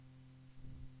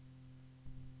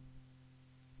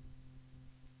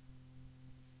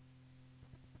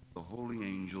holy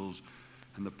angels,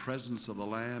 and the presence of the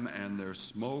Lamb, and their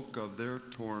smoke of their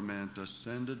torment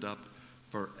ascended up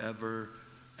forever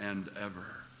and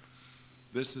ever.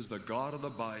 This is the God of the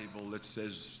Bible that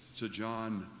says to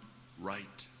John,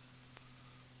 write.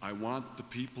 I want the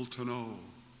people to know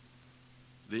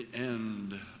the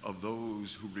end of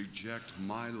those who reject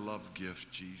my love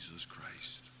gift, Jesus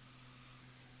Christ.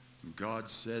 God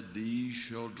said, these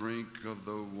shall drink of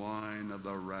the wine of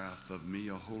the wrath of me,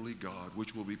 a holy God,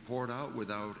 which will be poured out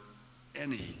without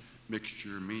any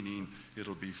mixture, meaning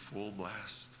it'll be full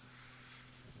blast.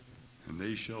 And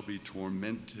they shall be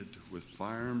tormented with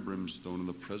fire and brimstone in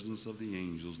the presence of the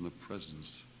angels, in the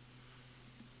presence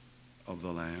of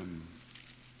the Lamb.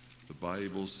 The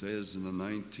Bible says in the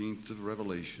 19th of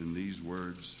Revelation these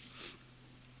words,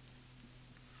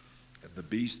 and the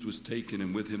beast was taken,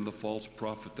 and with him the false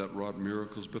prophet that wrought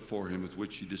miracles before him, with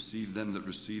which he deceived them that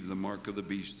received the mark of the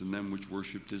beast, and them which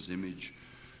worshipped his image.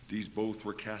 These both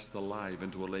were cast alive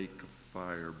into a lake of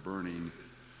fire, burning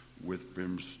with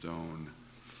brimstone.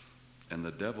 And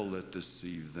the devil that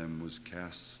deceived them was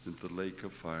cast into the lake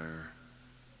of fire,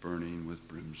 burning with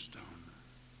brimstone.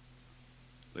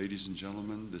 Ladies and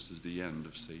gentlemen, this is the end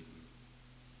of Satan.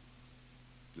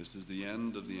 This is the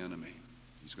end of the enemy.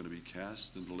 He's going to be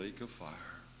cast into the lake of fire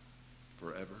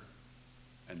forever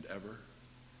and ever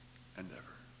and ever.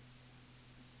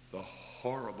 The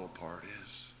horrible part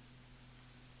is,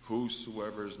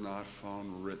 whosoever is not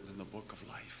found written in the book of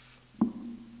life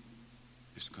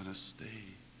is going to stay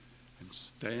and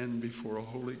stand before a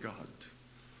holy God.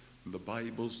 And the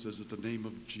Bible says at the name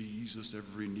of Jesus,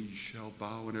 every knee shall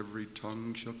bow and every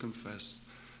tongue shall confess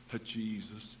that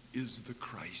Jesus is the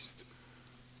Christ,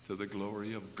 to the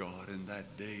glory of God. In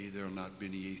that day there will not be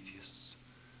any atheists.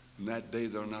 In that day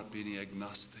there will not be any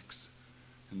agnostics.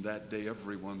 In that day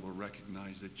everyone will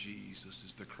recognize that Jesus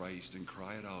is the Christ and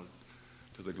cry it out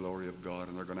to the glory of God,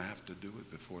 and they're going to have to do it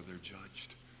before they're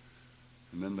judged.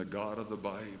 And then the God of the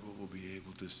Bible will be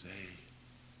able to say,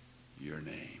 your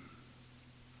name.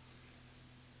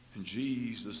 And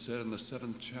Jesus said in the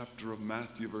 7th chapter of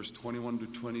Matthew, verse 21 to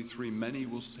 23, many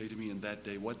will say to me in that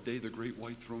day, what day? The great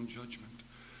white throne judgment.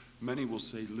 Many will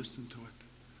say, listen to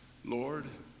it. Lord,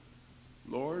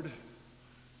 Lord,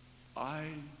 I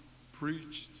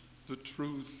preached the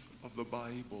truth of the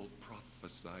Bible,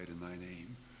 prophesied in thy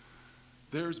name.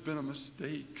 There's been a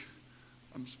mistake.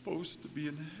 I'm supposed to be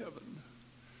in heaven.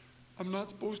 I'm not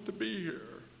supposed to be here.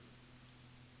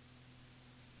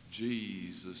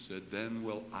 Jesus said, then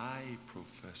will I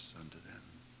profess unto them,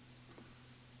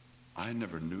 I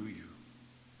never knew you.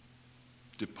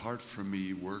 Depart from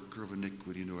me, worker of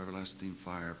iniquity, into everlasting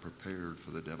fire, prepared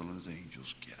for the devil and his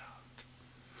angels. Get out.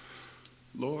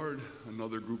 Lord,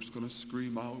 another group's going to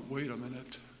scream out, wait a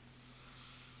minute.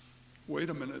 Wait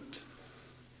a minute.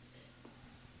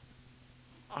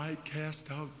 I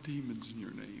cast out demons in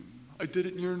your name. I did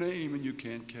it in your name, and you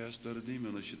can't cast out a demon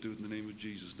unless you do it in the name of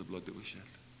Jesus, the blood that was shed.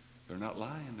 They're not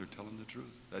lying, they're telling the truth.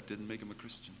 That didn't make them a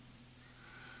Christian.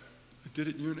 I did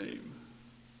it in your name.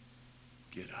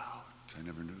 Get out. I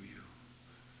never knew you.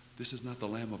 This is not the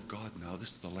Lamb of God now. This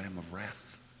is the Lamb of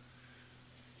wrath.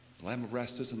 The Lamb of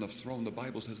wrath sits on the throne. The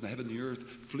Bible says, in the heaven and the earth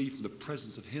flee from the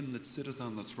presence of him that sitteth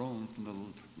on the throne,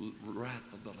 from the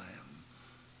wrath of the Lamb.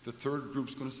 The third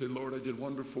group's going to say, Lord, I did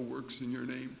wonderful works in your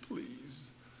name. Please.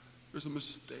 There's a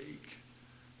mistake.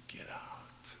 Get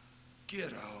out.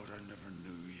 Get out. I never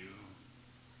knew you.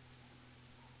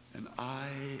 And I,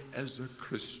 as a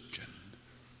Christian,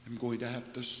 am going to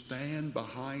have to stand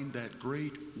behind that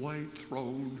great white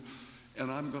throne,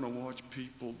 and I'm going to watch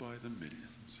people by the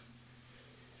millions,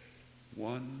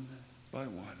 one by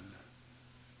one,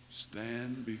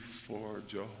 stand before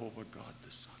Jehovah God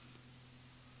the Son.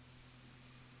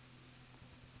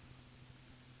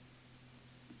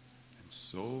 And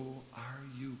so are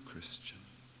you, Christian.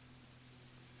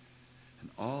 And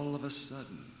all of a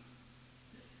sudden,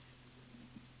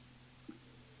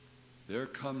 there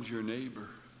comes your neighbor.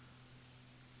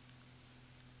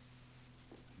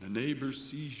 The neighbor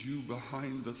sees you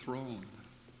behind the throne.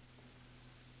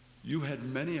 You had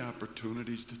many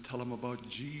opportunities to tell him about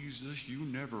Jesus. You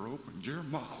never opened your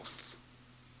mouth.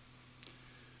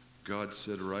 God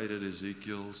said, write it,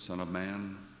 Ezekiel, son of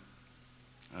man,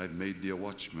 I've made thee a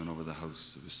watchman over the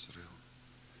house of Israel.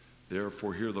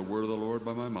 Therefore hear the word of the Lord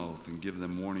by my mouth, and give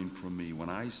them warning from me. When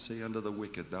I say unto the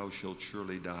wicked, thou shalt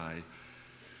surely die,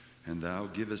 and thou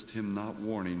givest him not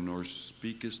warning, nor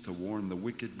speakest to warn the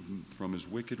wicked from his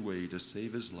wicked way, to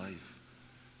save his life,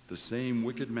 the same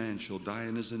wicked man shall die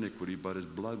in his iniquity, but his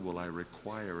blood will I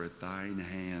require at thine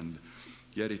hand.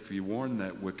 Yet if he warn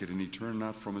that wicked, and he turn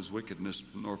not from his wickedness,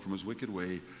 nor from his wicked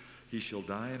way, he shall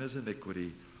die in his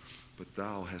iniquity, but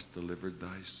thou hast delivered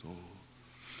thy soul.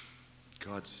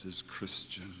 God says,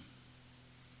 Christian,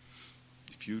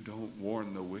 if you don't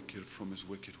warn the wicked from his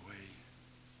wicked way,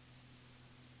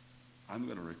 I'm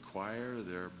going to require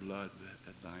their blood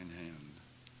at thine hand.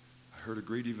 I heard a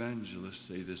great evangelist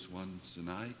say this once, and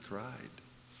I cried.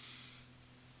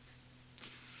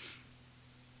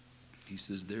 He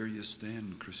says, there you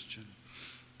stand, Christian.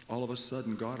 All of a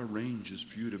sudden, God arranges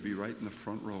for you to be right in the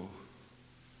front row,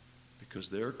 because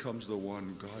there comes the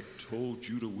one God told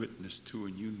you to witness to,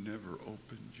 and you never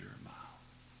opened your mouth.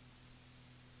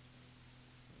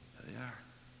 There they are.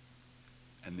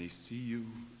 And they see you,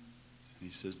 and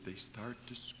he says they start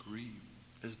to scream,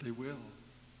 as they will.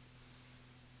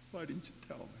 Why didn't you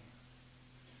tell me?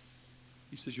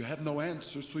 He says, you have no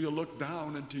answer, so you look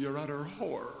down into your utter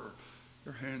horror.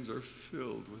 Their hands are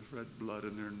filled with red blood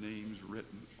and their names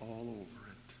written all over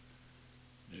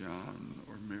it. John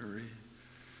or Mary.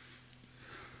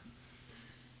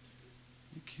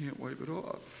 You can't wipe it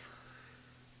off.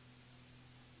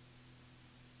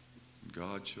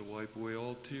 God shall wipe away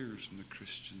all tears from the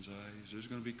Christian's eyes. There's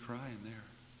going to be crying there.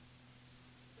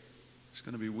 There's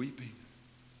going to be weeping.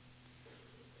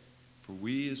 For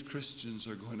we as Christians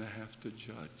are going to have to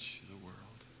judge the world.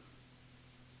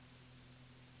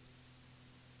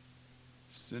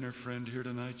 Sinner friend here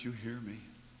tonight, you hear me.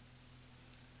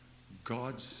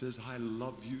 God says, I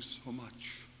love you so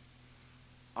much.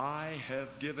 I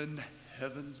have given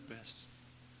heaven's best.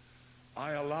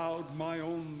 I allowed my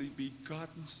only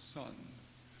begotten Son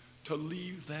to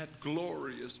leave that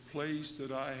glorious place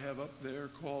that I have up there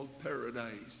called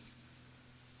paradise.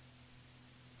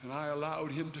 And I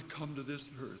allowed him to come to this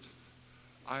earth.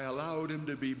 I allowed him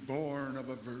to be born of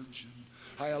a virgin.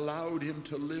 I allowed him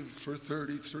to live for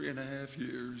 33 and a half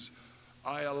years.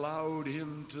 I allowed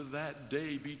him to that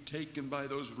day be taken by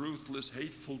those ruthless,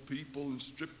 hateful people and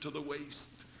stripped to the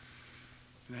waist,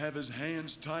 and have his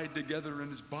hands tied together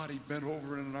and his body bent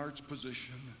over in an arched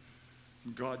position.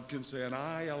 And God can say, and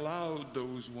I allowed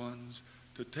those ones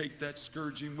to take that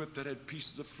scourging whip that had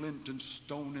pieces of flint and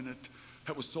stone in it,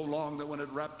 that was so long that when it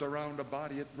wrapped around a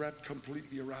body, it wrapped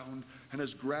completely around. And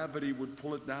as gravity would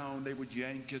pull it down, they would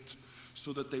yank it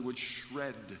so that they would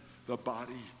shred the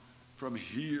body from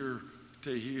here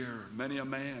to here. Many a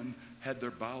man had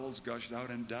their bowels gushed out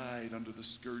and died under the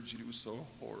scourging. It was so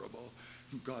horrible.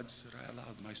 And God said, I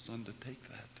allowed my Son to take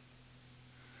that.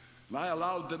 And I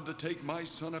allowed them to take my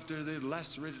Son after they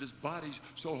lacerated his body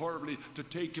so horribly, to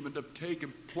take him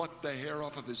and pluck the hair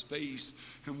off of his face,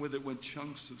 and with it went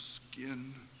chunks of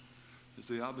skin as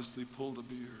they obviously pulled a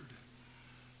beard.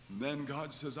 And then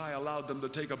God says, I allowed them to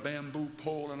take a bamboo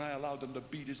pole and I allowed them to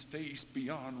beat his face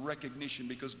beyond recognition,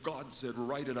 because God said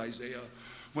right at Isaiah,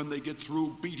 when they get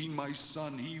through beating my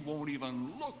Son, he won't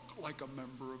even look like a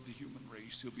member of the human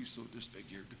race. He'll be so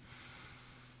disfigured.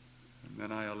 And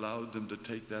then I allowed them to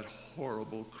take that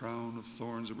horrible crown of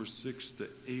thorns that were 6 to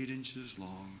 8 inches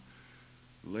long,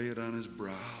 lay it on his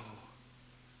brow,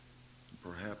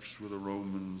 perhaps with a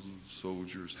Roman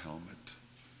soldier's helmet,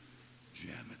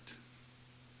 jam it.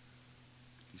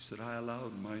 He said, I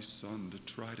allowed my Son to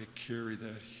try to carry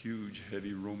that huge,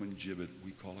 heavy Roman gibbet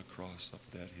we call a cross up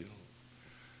that hill.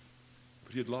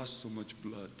 But he had lost so much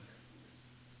blood,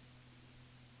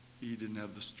 he didn't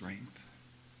have the strength.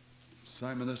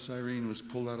 Simon the Cyrene was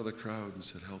pulled out of the crowd and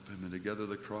said, help him. And together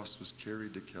the cross was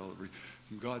carried to Calvary.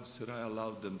 And God said, I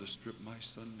allowed them to strip my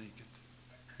Son naked.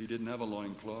 He didn't have a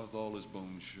loincloth. All his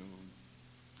bones showed,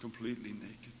 completely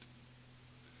naked.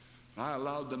 And I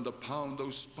allowed them to pound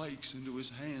those spikes into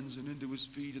his hands and into his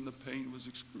feet, and the pain was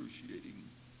excruciating.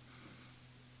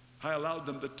 I allowed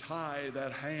them to tie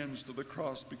that hands to the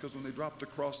cross, because when they dropped the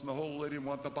cross in the hole, they didn't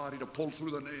want the body to pull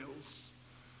through the nails.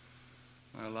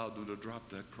 I allowed them to drop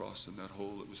that cross in that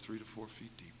hole that was 3 to 4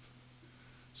 feet deep,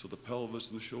 so the pelvis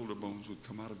and the shoulder bones would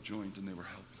come out of joint and they were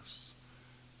helpless.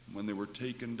 And when they were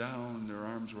taken down, their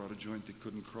arms were out of joint, they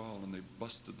couldn't crawl, and they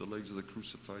busted the legs of the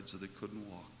crucified so they couldn't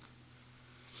walk.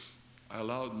 I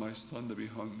allowed my Son to be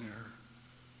hung there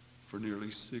for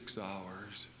nearly 6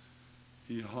 hours.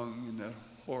 He hung in that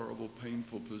horrible,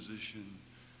 painful position.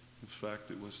 In fact,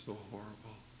 it was so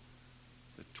horrible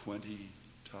that 20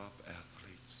 top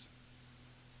athletes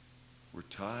were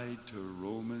tied to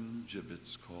Roman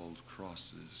gibbets called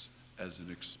crosses as an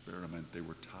experiment. They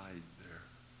were tied there,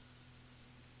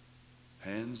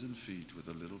 hands and feet, with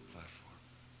a little platform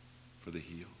for the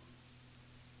heel.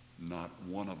 Not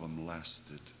one of them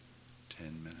lasted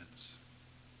 10 minutes.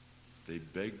 They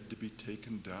begged to be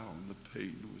taken down. The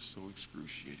pain was so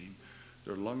excruciating.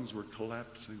 Their lungs were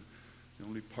collapsing. The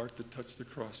only part that touched the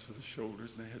cross was the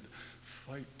shoulders, and they had to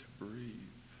fight to breathe.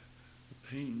 The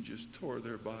pain just tore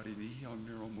their body, and he hung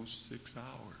there almost 6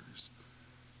 hours.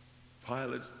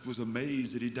 Pilate was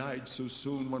amazed that he died so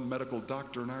soon. One medical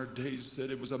doctor in our days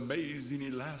said it was amazing he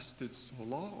lasted so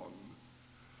long.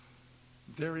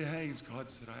 There he hangs. God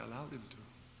said, I allowed him to.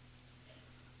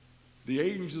 The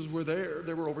angels were there.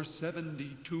 There were over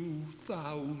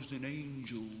 72,000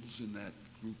 angels in that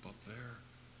group up there,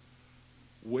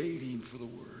 waiting for the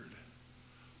word.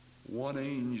 One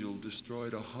angel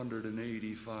destroyed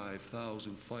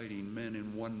 185,000 fighting men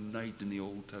in one night in the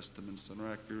Old Testament.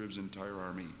 Sennacherib's entire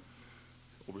army.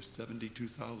 Over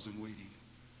 72,000 waiting.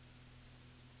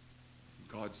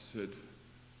 God said,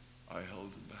 I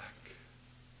held them back.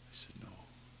 I said, no.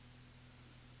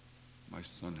 My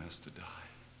son has to die.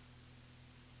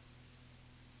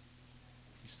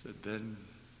 He said, then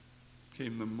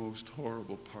came the most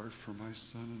horrible part for my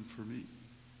son and for me.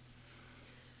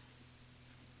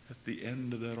 At the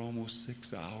end of that almost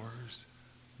 6 hours,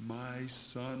 my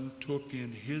son took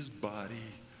in his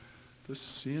body the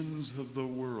sins of the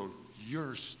world,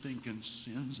 your stinking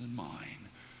sins and mine.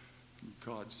 And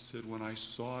God said, when I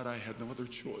saw it, I had no other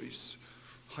choice.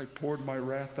 I poured my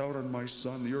wrath out on my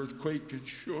son. The earth quaked and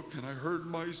shook, and I heard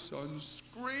my son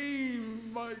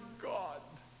scream, my God,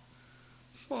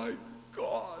 why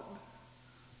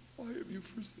have you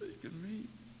forsaken me?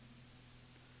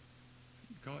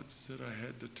 God said I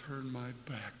had to turn my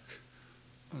back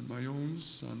on my own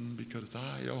son because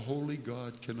I, a holy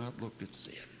God, cannot look at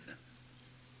sin.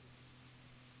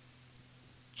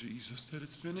 Jesus said,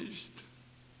 it's finished.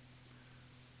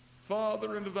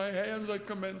 Father, into thy hands I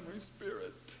commend my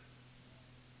spirit.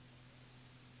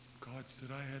 God said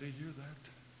I had to hear that.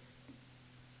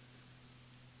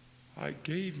 I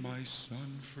gave my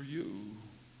son for you.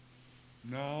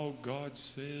 Now God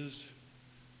says,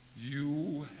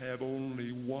 you have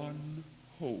only one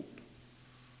hope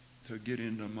to get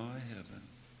into my heaven.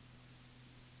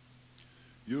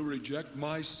 You reject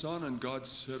my son, and God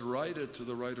said, write it to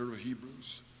the writer of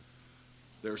Hebrews.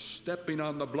 They're stepping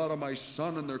on the blood of my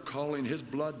son, and they're calling his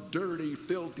blood dirty,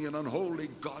 filthy, and unholy.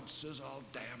 God says, I'll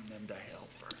damn them to hell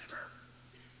forever.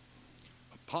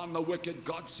 Upon the wicked,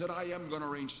 God said, I am going to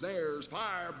rain snares,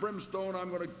 fire, brimstone. I'm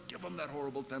going to give them that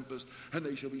horrible tempest, and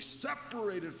they shall be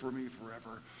separated from me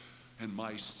forever. And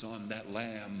my son, that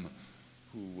lamb,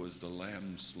 who was the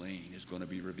lamb slain, is going to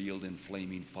be revealed in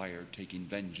flaming fire, taking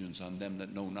vengeance on them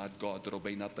that know not God, that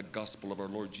obey not the gospel of our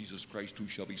Lord Jesus Christ, who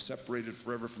shall be separated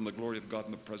forever from the glory of God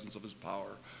in the presence of his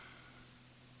power.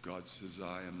 God says,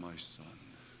 I and my son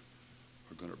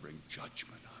are going to bring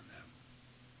judgment on them.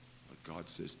 But God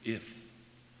says, if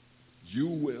you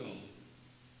will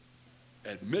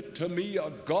admit to me a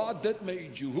God that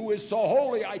made you, who is so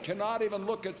holy I cannot even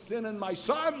look at sin in my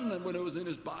son and when it was in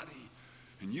his body,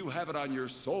 and you have it on your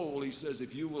soul, he says,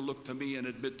 if you will look to me and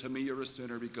admit to me you're a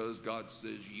sinner, because God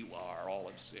says you are, all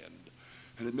have sinned,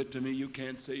 and admit to me you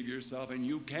can't save yourself, and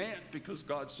you can't, because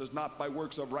God says, not by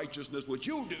works of righteousness which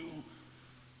you do,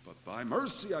 but by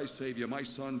mercy I save you. My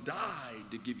son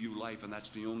died to give you life, and that's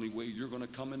the only way you're going to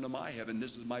come into my heaven.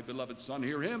 This is my beloved son,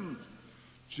 hear him.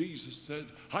 Jesus said,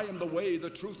 I am the way, the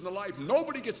truth, and the life.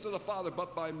 Nobody gets to the Father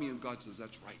but by me. And God says,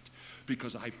 that's right,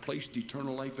 because I've placed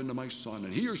eternal life into my son.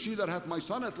 And he or she that hath my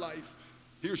son hath life.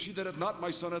 He or she that hath not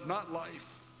my son hath not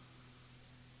life.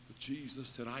 But Jesus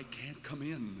said, I can't come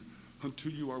in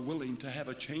until you are willing to have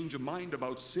a change of mind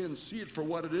about sin. See it for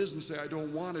what it is and say, I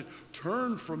don't want it.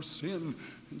 Turn from sin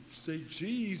and say,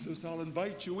 Jesus, I'll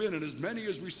invite you in. And as many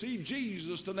as receive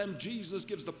Jesus, to them Jesus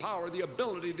gives the power, the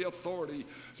ability, the authority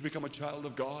to become a child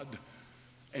of God.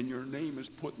 And your name is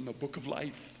put in the book of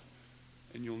life.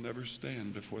 And you'll never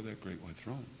stand before that great white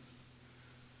throne.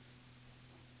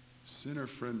 Sinner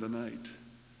friend, tonight,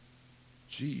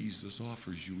 Jesus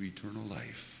offers you eternal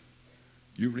life.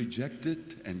 You reject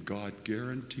it, and God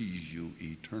guarantees you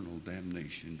eternal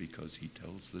damnation because he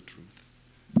tells the truth.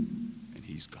 And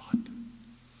he's God.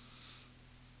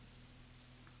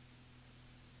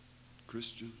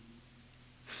 Christian,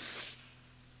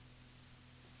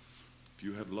 if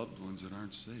you have loved ones that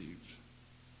aren't saved,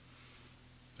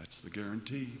 that's the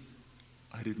guarantee.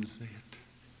 I didn't say it.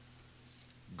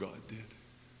 God did.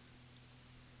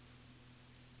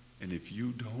 And if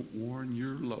you don't warn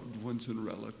your loved ones and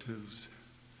relatives,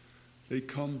 they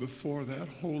come before that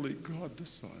holy God the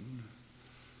Son.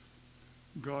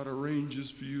 God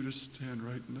arranges for you to stand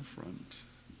right in the front.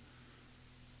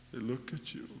 They look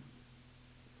at you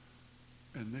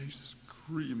and they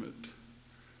scream it.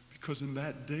 Because in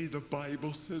that day, the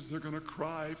Bible says they're going to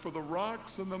cry for the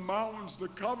rocks and the mountains to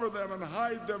cover them and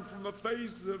hide them from the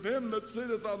face of him that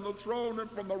sitteth on the throne and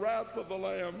from the wrath of the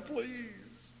Lamb. Please.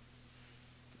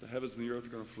 The heavens and the earth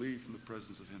are going to flee from the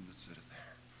presence of him that sitteth there.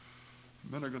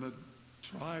 Men are going to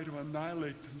try to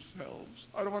annihilate themselves.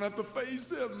 I don't want to have to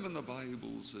face him. And the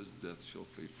Bible says death shall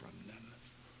flee from them.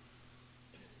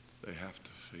 They have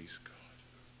to face God.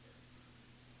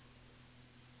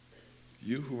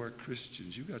 You who are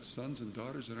Christians, you got sons and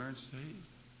daughters that aren't saved.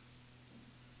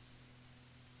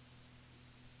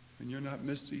 And you're not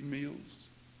missing meals,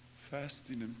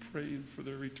 fasting and praying for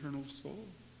their eternal soul.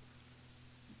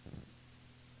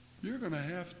 You're going to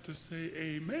have to say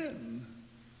amen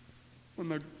when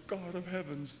the God of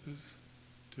heaven says,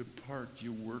 depart,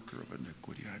 you worker of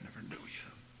iniquity, I never knew you.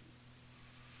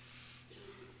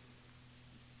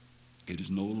 It is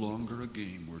no longer a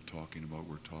game we're talking about,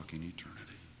 we're talking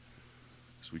eternity.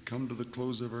 As we come to the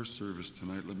close of our service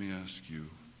tonight, let me ask you,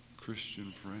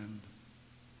 Christian friend,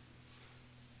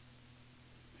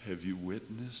 have you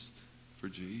witnessed for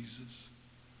Jesus?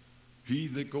 He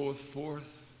that goeth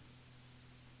forth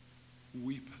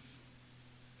weepeth,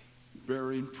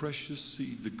 bearing precious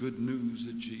seed, the good news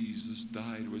that Jesus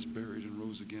died, was buried, and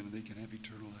rose again, and they can have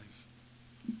eternal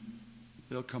life.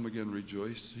 They'll come again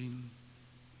rejoicing,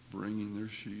 bringing their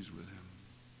sheaves with him.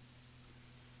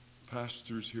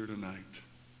 Pastors here tonight,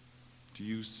 do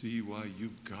you see why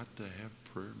you've got to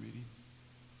have prayer meeting?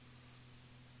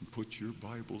 And put your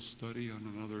Bible study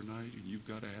on another night, and you've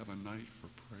got to have a night for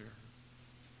prayer.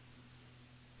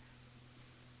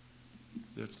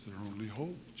 That's their only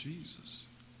hope, Jesus.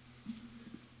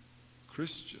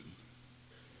 Christian,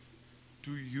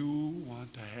 do you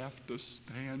want to have to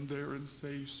stand there and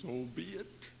say, so be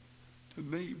it, to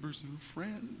neighbors and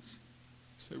friends?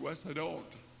 Say, Wes, I don't.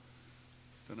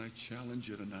 Then I challenge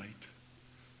you tonight.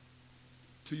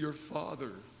 To your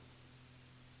Father,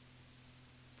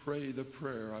 pray the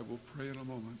prayer I will pray in a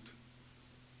moment,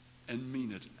 and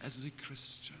mean it as a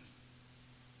Christian.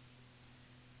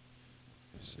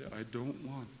 Say, I don't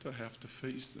want to have to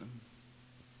face them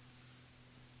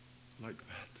like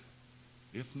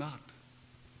that. If not,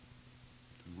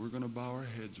 then we're going to bow our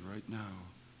heads right now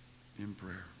in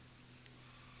prayer.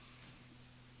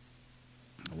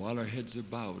 While our heads are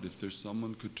bowed, if there's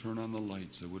someone could turn on the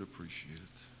lights, I would appreciate it.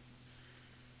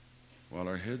 While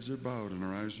our heads are bowed and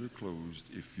our eyes are closed,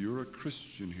 if you're a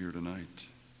Christian here tonight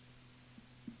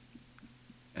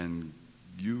and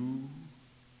you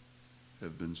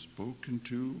have been spoken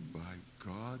to by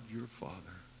God your Father,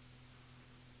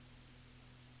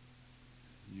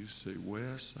 you say,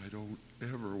 Wes, I don't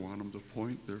ever want them to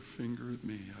point their finger at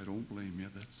me. I don't blame you.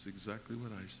 That's exactly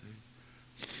what I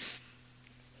say.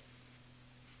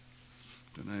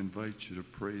 Then I invite you to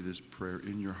pray this prayer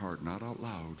in your heart, not out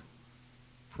loud.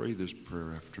 Pray this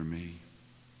prayer after me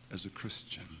as a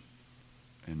Christian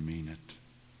and mean it.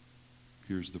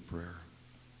 Here's the prayer.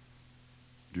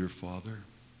 Dear Father,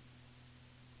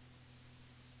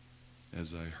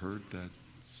 as I heard that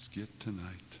skit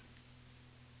tonight,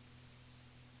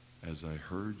 as I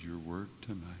heard your word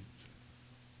tonight,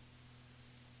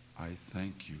 I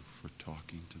thank you for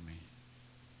talking to me.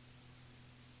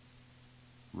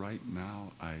 Right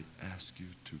now, I ask you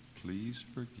to please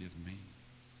forgive me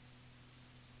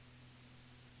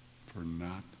for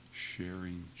not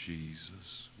sharing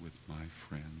Jesus with my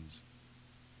friends,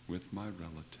 with my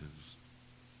relatives,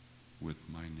 with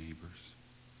my neighbors.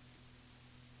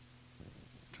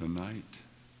 Tonight,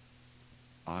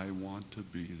 I want to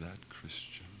be that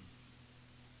Christian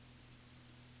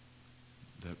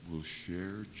that will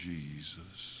share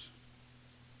Jesus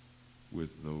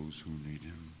with those who need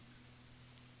him.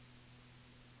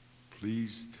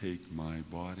 Please take my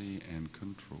body and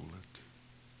control it.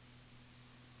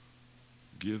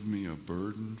 Give me a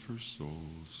burden for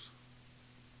souls,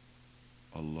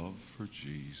 a love for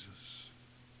Jesus.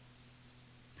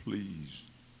 Please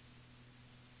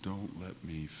don't let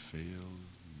me fail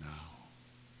now.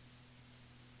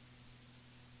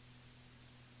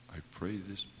 I pray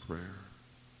this prayer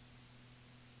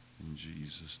in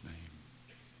Jesus' name.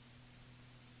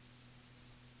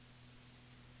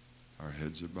 Our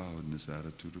heads are bowed in this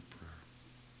attitude of prayer.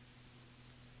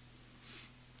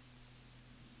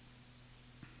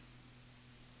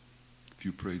 If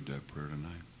you prayed that prayer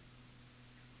tonight,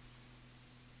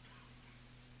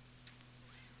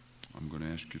 I'm going to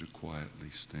ask you to quietly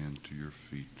stand to your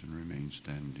feet and remain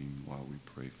standing while we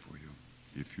pray for you,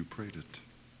 if you prayed it.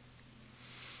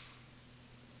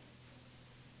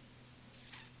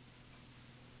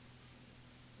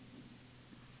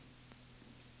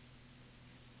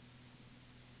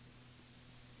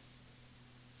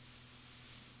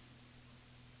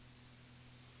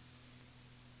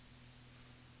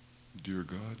 Dear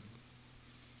God,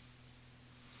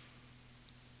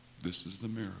 this is the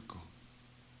miracle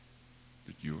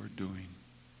that you are doing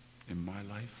in my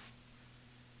life,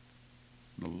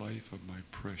 in the life of my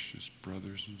precious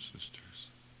brothers and sisters.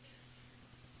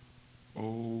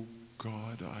 Oh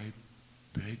God, I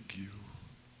beg you,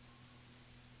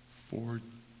 for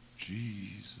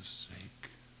Jesus' sake,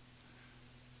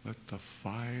 let the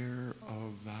fire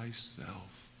of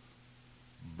thyself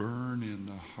burn in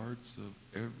the hearts of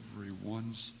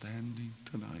everyone standing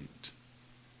tonight,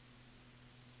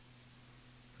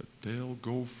 that they'll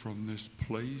go from this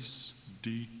place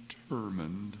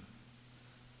determined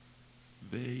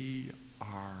they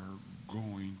are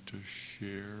going to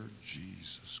share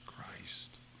Jesus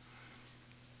Christ.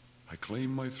 I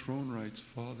claim my throne rights,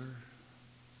 Father.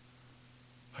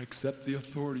 I accept the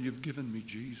authority you've given me,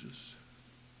 Jesus.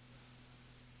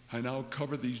 I now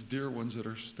cover these dear ones that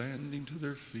are standing to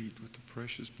their feet with the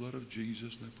precious blood of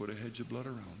Jesus, and I put a hedge of blood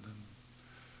around them.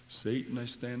 Satan, I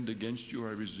stand against you,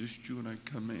 I resist you, and I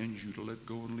command you to let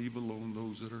go and leave alone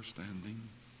those that are standing.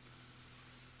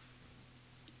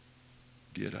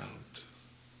 Get out.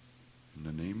 In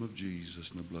the name of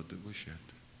Jesus and the blood that was shed.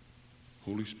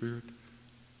 Holy Spirit,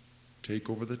 take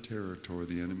over the territory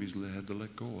the enemies had to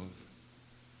let go of.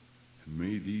 And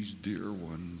may these dear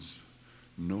ones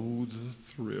know the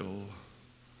thrill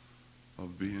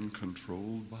of being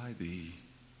controlled by thee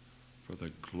for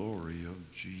the glory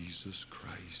of Jesus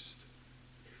Christ.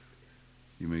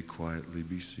 You may quietly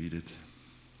be seated.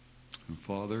 And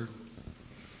Father,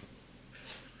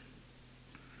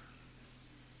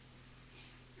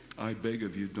 I beg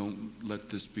of you, don't let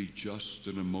this be just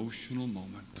an emotional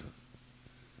moment.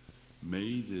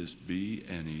 May this be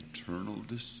an eternal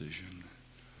decision.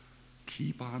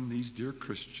 Keep on these dear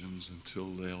Christians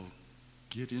until they'll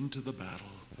get into the battle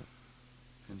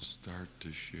and start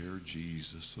to share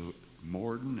Jesus, so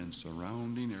Morden and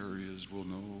surrounding areas will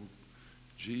know,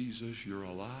 Jesus, you're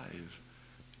alive.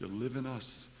 You live in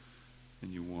us,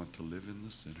 and you want to live in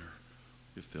the sinner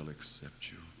if they'll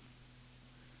accept you.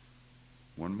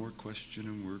 One more question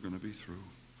and we're going to be through.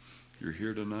 You're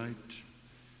here tonight,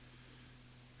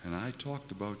 and I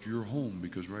talked about your home,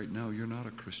 because right now you're not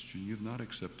a Christian. You've not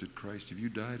accepted Christ. If you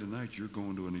die tonight, you're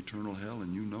going to an eternal hell,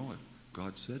 and you know it.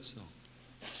 God said so.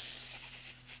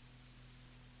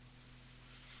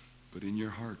 But in your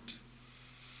heart,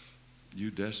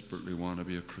 you desperately want to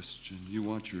be a Christian. You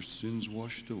want your sins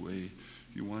washed away.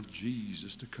 You want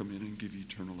Jesus to come in and give you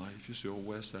eternal life. You say, oh,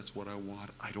 Wes, that's what I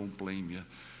want. I don't blame you.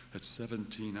 At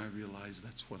 17, I realized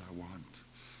that's what I want.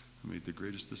 I made the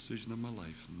greatest decision of my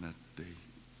life on that day.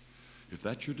 If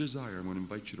that's your desire, I'm going to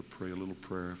invite you to pray a little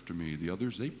prayer after me. The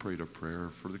others, they prayed a prayer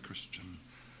for the Christian.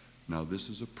 Now, this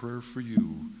is a prayer for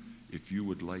you if you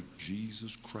would like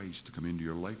Jesus Christ to come into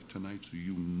your life tonight so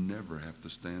you never have to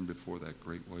stand before that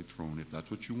great white throne. If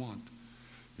that's what you want,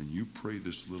 then you pray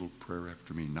this little prayer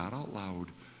after me. Not out loud,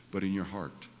 but in your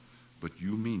heart. But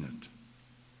you mean it.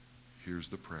 Here's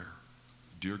the prayer.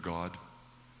 Dear God,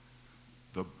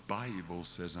 the Bible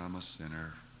says I'm a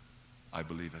sinner. I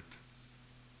believe it.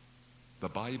 The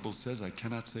Bible says I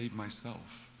cannot save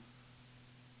myself.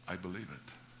 I believe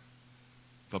it.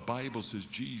 The Bible says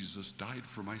Jesus died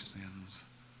for my sins,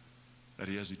 that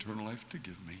he has eternal life to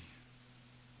give me.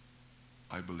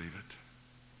 I believe it.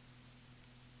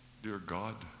 Dear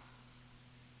God,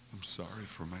 I'm sorry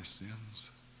for my sins.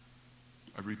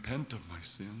 I repent of my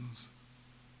sins.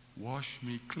 Wash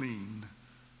me clean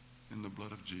in the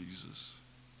blood of Jesus.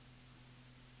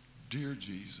 Dear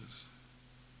Jesus,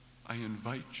 I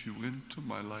invite you into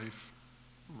my life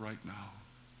right now.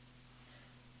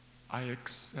 I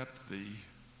accept thee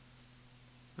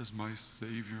as my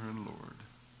Savior and Lord.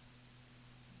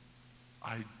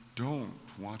 I don't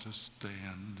want to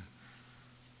stand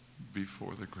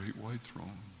before the great white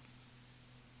throne.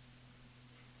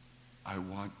 I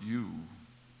want you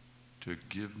to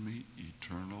give me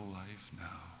eternal life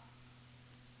now.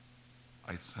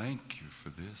 I thank you for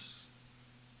this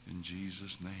in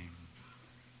Jesus' name.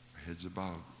 Our heads are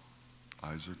bowed,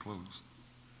 eyes are closed.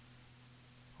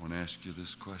 I want to ask you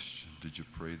this question. Did you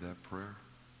pray that prayer?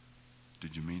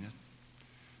 Did you mean it?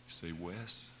 Say,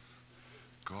 Wes,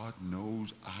 God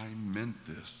knows I meant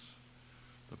this.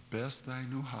 The best I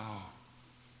knew how,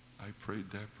 I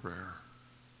prayed that prayer.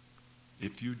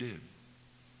 If you did,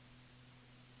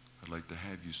 I'd like to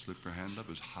have you slip your hand up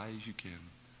as high as you can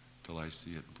till I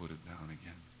see it and put it down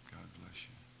again. God bless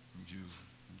you. And you,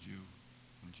 and you,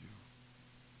 and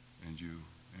you, and you,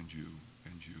 and you,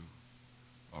 and you.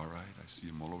 All right, I see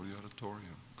them all over the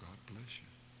auditorium. God bless you.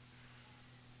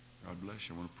 God bless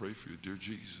you. I want to pray for you, dear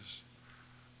Jesus.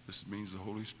 This means the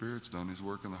Holy Spirit's done his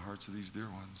work in the hearts of these dear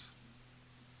ones.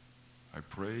 I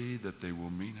pray that they will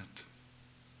mean it,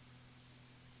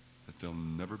 that they'll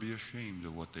never be ashamed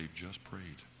of what they've just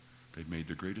prayed, They've made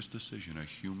the greatest decision a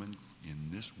human in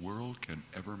this world can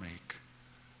ever make.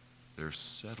 They're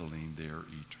settling their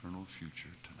eternal future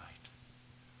tonight.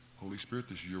 Holy Spirit,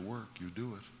 this is your work. You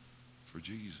do it for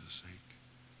Jesus' sake.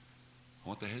 I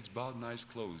want the heads bowed and eyes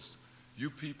closed. You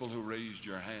people who raised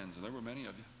your hands, and there were many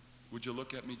of you, would you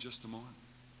look at me just a moment?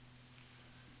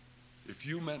 If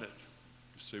you meant it,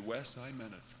 you say, Wes, I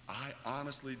meant it. I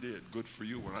honestly did. Good for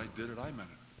you. When I did it, I meant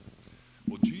it.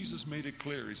 Well, Jesus made it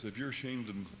clear. He said, if you're ashamed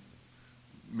of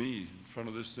me in front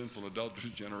of this sinful,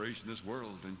 adulterous generation, this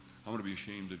world, then I'm going to be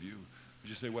ashamed of you. Would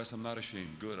you say, Wes, I'm not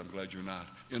ashamed? Good, I'm glad you're not.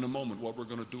 In a moment, what we're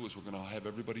going to do is we're going to have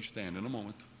everybody stand in a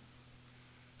moment.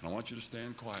 And I want you to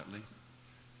stand quietly.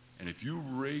 And if you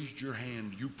raised your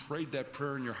hand, you prayed that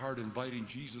prayer in your heart, inviting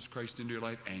Jesus Christ into your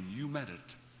life, and you meant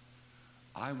it,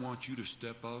 I want you to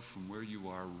step out from where you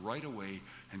are right away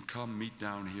and come meet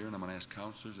down here. And I'm going to ask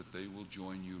counselors if they will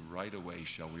join you right away.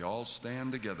 Shall we all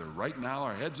stand together? Right now,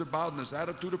 our heads are bowed in this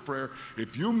attitude of prayer.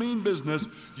 If you mean business,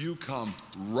 you come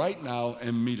right now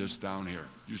and meet us down here.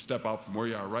 You step out from where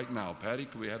you are right now. Patty,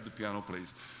 can we have the piano,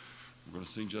 please? We're going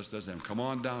to sing just as them. Come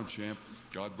on down, champ.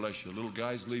 God bless you. Little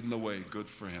guy's leading the way. Good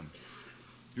for him.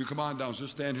 You come on down.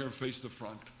 Just stand here and face the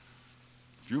front.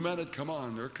 If you meant it, come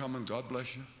on. They're coming. God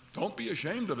bless you. Don't be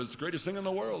ashamed of it. It's the greatest thing in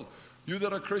the world. You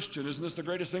that are Christian, isn't this the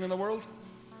greatest thing in the world?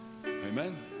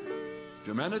 Amen. If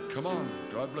you meant it, come on.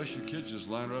 God bless you, kids. Just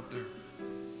line her up there.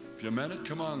 If you meant it,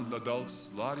 come on, adults.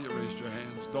 A lot of you raised your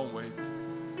hands. Don't wait.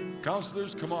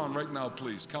 Counselors, come on right now,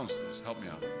 please. Counselors, help me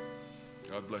out.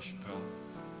 God bless you, pal.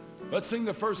 Let's sing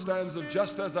the first stanza of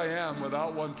Just As I Am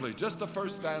without one plea. Just the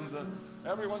first stanza.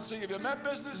 Everyone sing. If you meant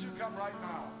business, you come right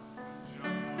now.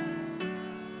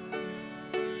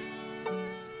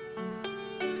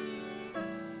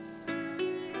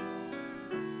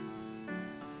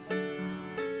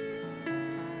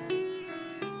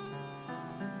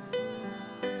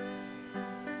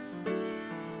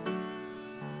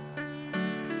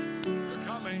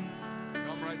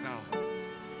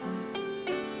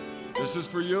 This is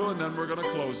for you, and then we're going to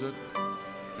close it.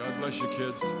 God bless you,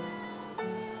 kids.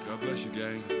 God bless you,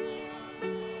 gang.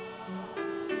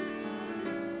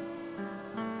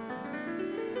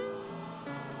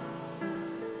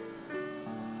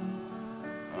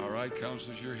 All right,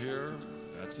 counselors, you're here.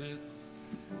 That's it.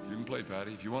 You can play,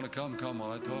 Patty. If you want to come, come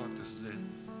while I talk. This is it.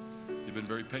 You've been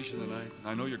very patient tonight.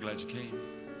 I know you're glad you came.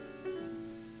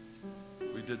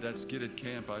 We did that skit at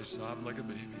camp. I sobbed like a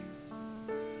baby.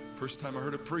 First time I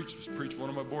heard it preached was preached one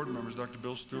of my board members, Dr.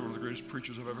 Bill Stewart, one of the greatest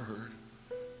preachers I've ever heard.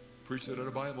 Preached it at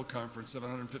a Bible conference.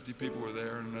 750 people were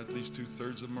there, and at least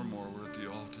 2/3 of them or more were at the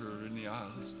altar or in the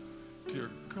aisles.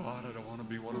 Dear God, I don't want to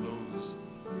be one of those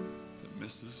that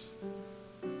misses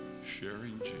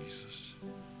sharing Jesus.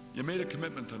 You made a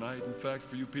commitment tonight. In fact,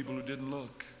 for you people who didn't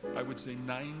look, I would say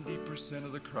 90%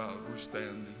 of the crowd were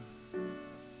standing.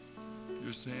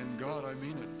 You're saying, God, I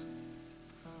mean it.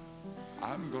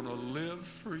 I'm going to live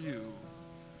for you.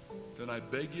 Then I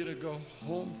beg you to go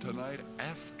home tonight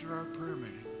after our prayer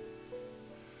meeting.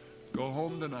 Go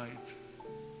home tonight.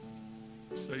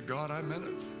 Say, God, I meant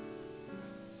it.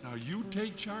 Now you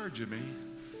take charge of me.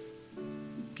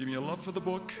 Give me a love for the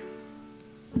book,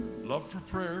 love for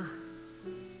prayer,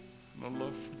 and a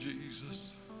love for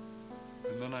Jesus.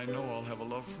 And then I know I'll have a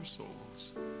love for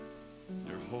souls.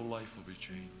 Your whole life will be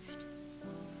changed.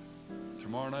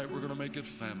 Tomorrow night, we're going to make it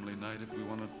family night if we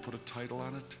want to put a title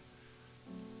on it.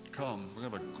 Come, we're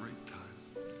going to have a great time.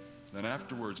 Then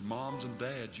afterwards, moms and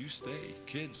dads, you stay.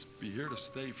 Kids, be here to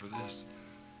stay for this.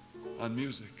 On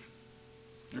music,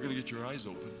 you're going to get your eyes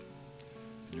opened.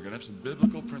 And you're going to have some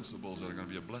biblical principles that are going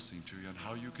to be a blessing to you on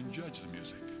how you can judge the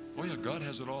music. Oh yeah, God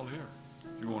has it all here.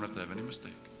 You won't have to have any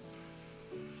mistake.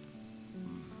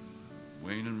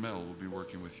 Wayne and Mel will be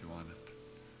working with you on it.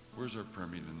 Where's our prayer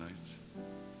meeting tonight?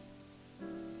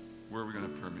 Where are we going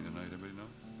to prayer meeting tonight? Anybody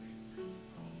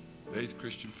know? Faith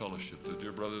Christian Fellowship. The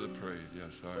dear brother that prayed.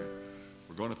 Yes, all right.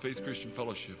 We're going to Faith Christian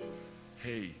Fellowship.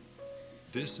 Hey,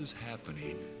 this is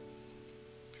happening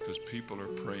because people are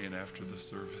praying after the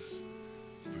service.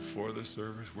 Before the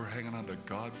service, we're hanging on to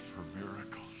God for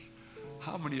miracles.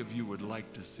 How many of you would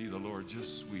like to see the Lord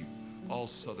just sweep all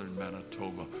southern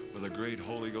Manitoba with a great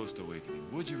Holy Ghost awakening?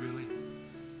 Would you really?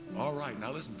 All right,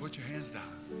 now listen, put your hands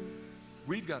down.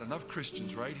 We've got enough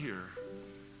Christians right here.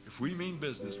 If we mean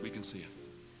business, we can see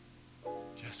it.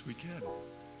 Yes, we can.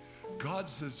 God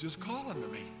says, just call unto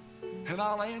me, and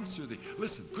I'll answer thee.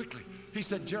 Listen, quickly. He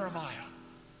said, Jeremiah,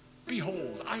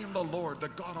 behold, I am the Lord, the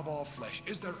God of all flesh.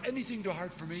 Is there anything too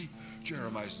hard for me?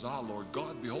 Jeremiah says, Lord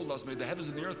God, behold, thou hast made the heavens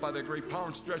and the earth by thy great power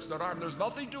and stretched that arm. There's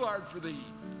nothing too hard for thee.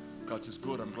 God says,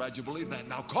 good, I'm glad you believe that.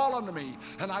 Now call unto me,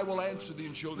 and I will answer thee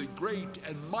and show thee great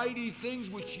and mighty things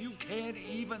which you can't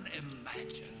even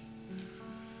imagine.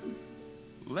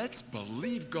 Let's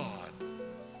believe God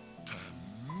to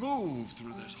move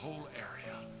through this whole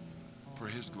area for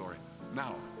his glory.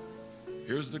 Now,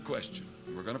 here's the question.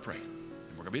 We're going to pray,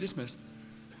 and we're going to be dismissed.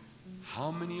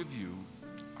 How many of you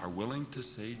are willing to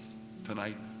say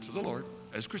tonight to the Lord,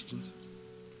 as Christians,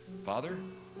 Father,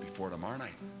 before tomorrow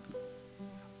night,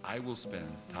 I will spend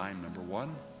time, number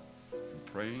one, in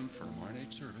praying for tomorrow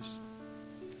night's service,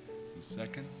 and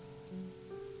second,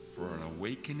 for an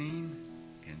awakening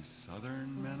in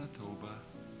southern Manitoba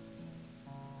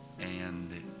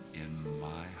and in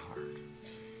my heart.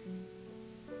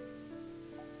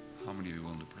 How many of you are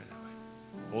willing to pray that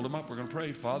way? Hold them up. We're going to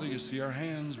pray. Father, you see our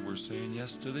hands. We're saying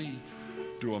yes to thee.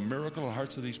 Do a miracle in the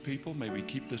hearts of these people. May we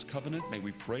keep this covenant. May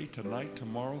we pray tonight,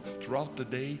 tomorrow, throughout the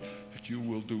day, that you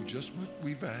will do just what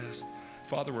we've asked.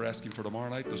 Father, we're asking for tomorrow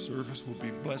night. The service will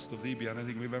be blessed of thee beyond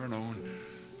anything we've ever known.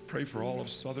 Pray for all of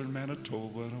southern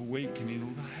Manitoba. An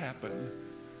awakening will happen.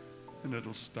 And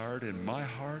it'll start in my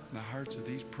heart and the hearts of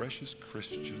these precious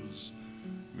Christians.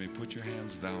 You may put your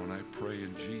hands down. I pray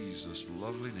in Jesus'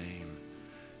 lovely name.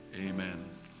 Amen.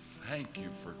 Thank you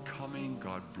for coming.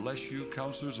 God bless you.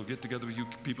 Counselors will get together with you.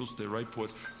 People stay right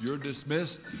put. You're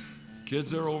dismissed.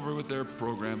 Kids are over with their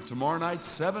program. Tomorrow night,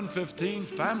 7:15,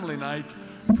 family night.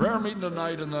 Prayer meeting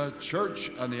tonight in the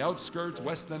church on the outskirts,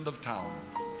 west end of town.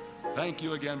 Thank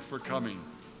you again for coming.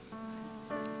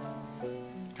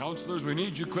 Counselors, we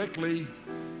need you quickly.